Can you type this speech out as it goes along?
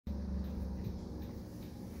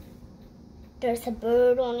There's a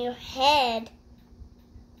bird on your head.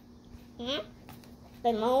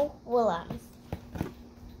 By Mo Willems.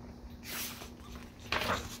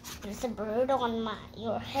 There's a bird on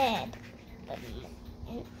your head. But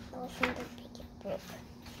An Elephant and Piggie broke.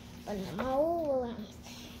 By Mo Willems.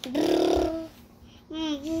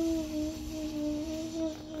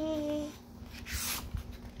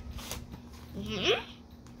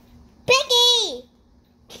 Piggie!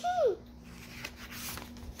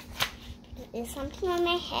 Is something on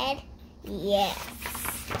my head? Yes.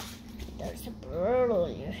 There's a bird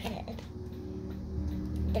on your head.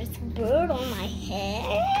 There's a bird on my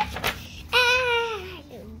head.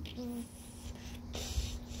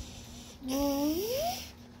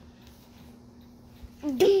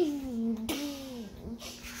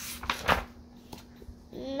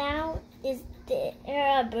 Now, is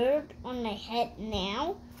there a bird on my head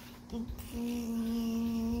now?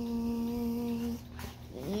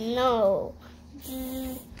 No.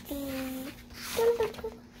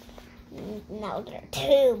 Now there are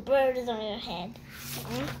two birds on your head.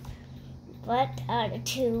 What are the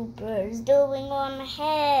two birds doing on my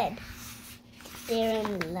head? They're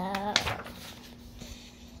in love.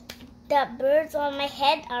 The birds on my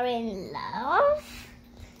head are in love.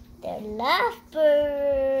 They're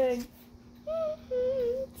lovebirds.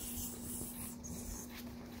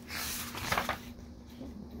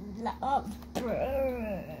 Lovebirds.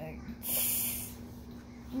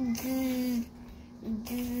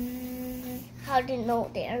 How do you know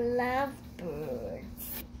they're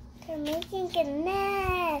lovebirds? They're making a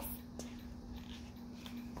nest.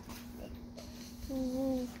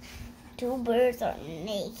 Two birds are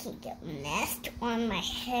making a nest on my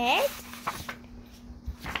head.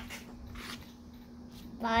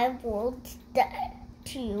 Why would the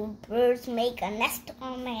two birds make a nest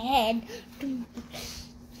on my head?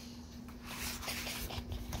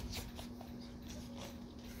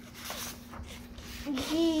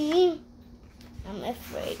 I'm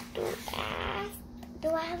afraid to ask. Do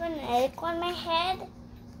I have an egg on my head?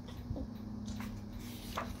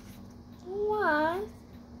 1,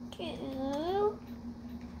 2,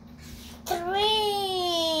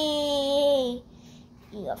 3.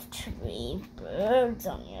 You have 3 birds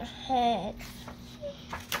on your head.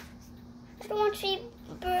 I don't want 3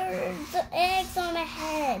 birds or eggs on my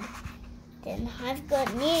head. Then I've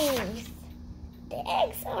got news. The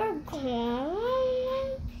eggs are gone.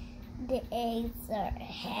 The eggs are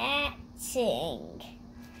hatching.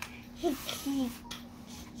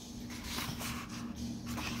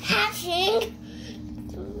 Hatching?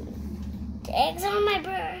 The eggs on my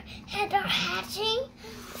head are hatching?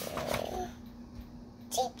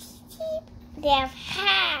 Cheep, cheep. They have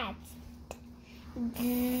hatched.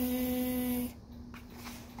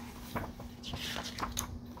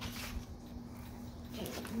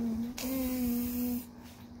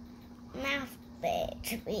 Now there are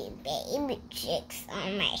 3 baby chicks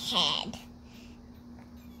on my head.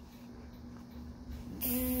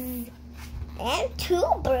 And 2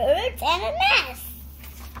 birds and a nest.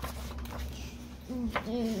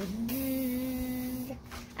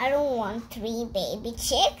 I don't want 3 baby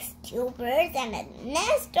chicks, 2 birds, and a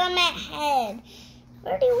nest on my head.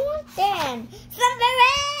 Where do you want them? Somewhere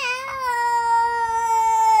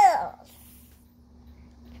else!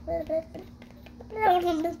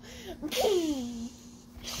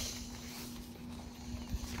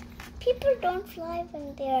 People don't fly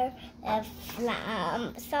when they're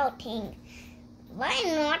shouting. Why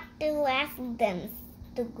not to ask them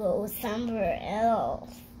to go somewhere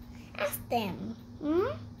else? Ask them.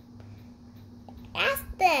 Ask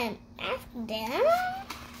them. Ask them.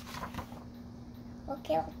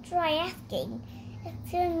 Okay, I'll try asking.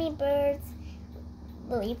 Excuse me, birds.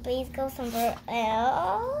 Will you please go somewhere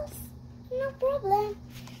else? No problem.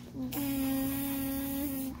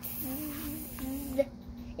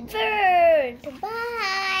 Bird,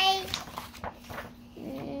 bye.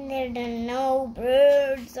 There are no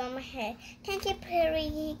birds on my head. Thank you,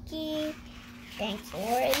 Piggie. Thanks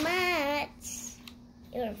very much.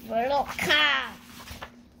 You're welcome.